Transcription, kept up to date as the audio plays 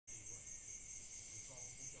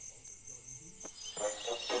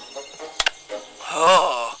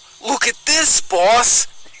this, boss.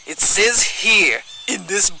 It says here, in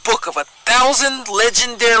this book of 1,000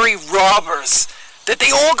 legendary robbers, that they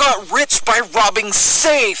all got rich by robbing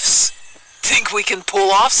safes. Think we can pull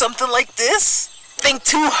off something like this? Think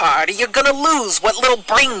too hard or you're gonna lose what little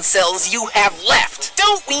brain cells you have left.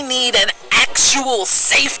 Don't we need an actual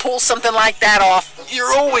safe to pull something like that off?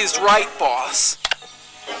 You're always right, boss.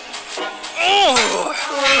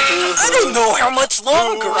 I don't know how much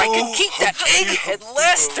longer I can keep that egghead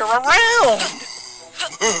Lester around.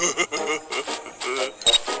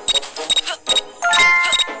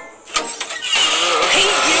 Hey,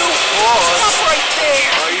 you! Stop right there!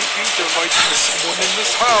 I think there might be someone in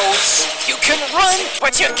this house. You can run,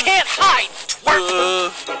 but you can't hide,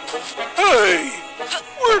 twerp! Hey!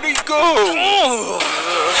 Where'd he go?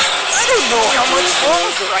 I don't know how much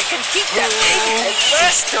longer I can keep that egghead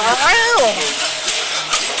Lester around.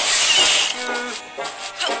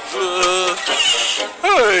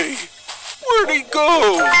 Hey! Where'd he go?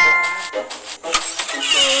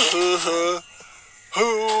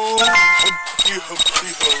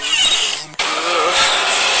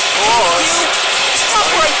 Stop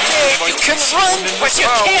right there! You can run, but you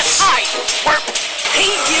can't hide, twerp!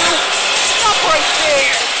 Hey, you! Stop right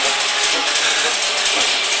there!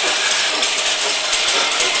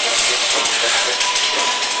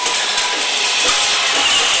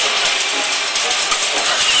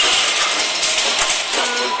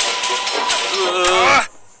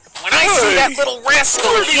 When I see that little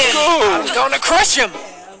rascal again, I'm gonna crush him!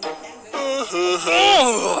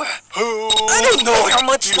 I don't know how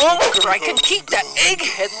much longer I can keep that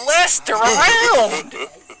egghead Lester around!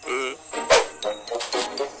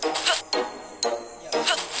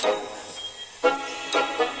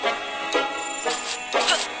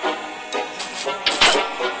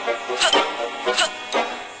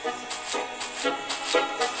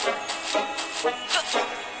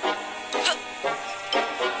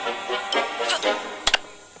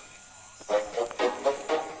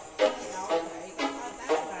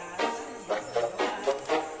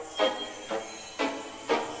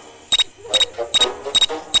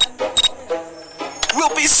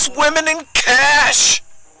 We'll be swimming in cash!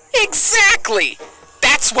 Exactly!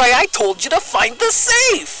 That's why I told you to find the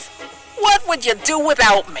safe! What would you do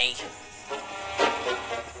without me?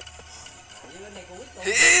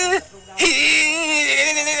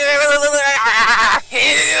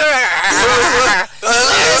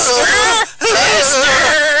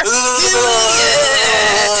 Lester!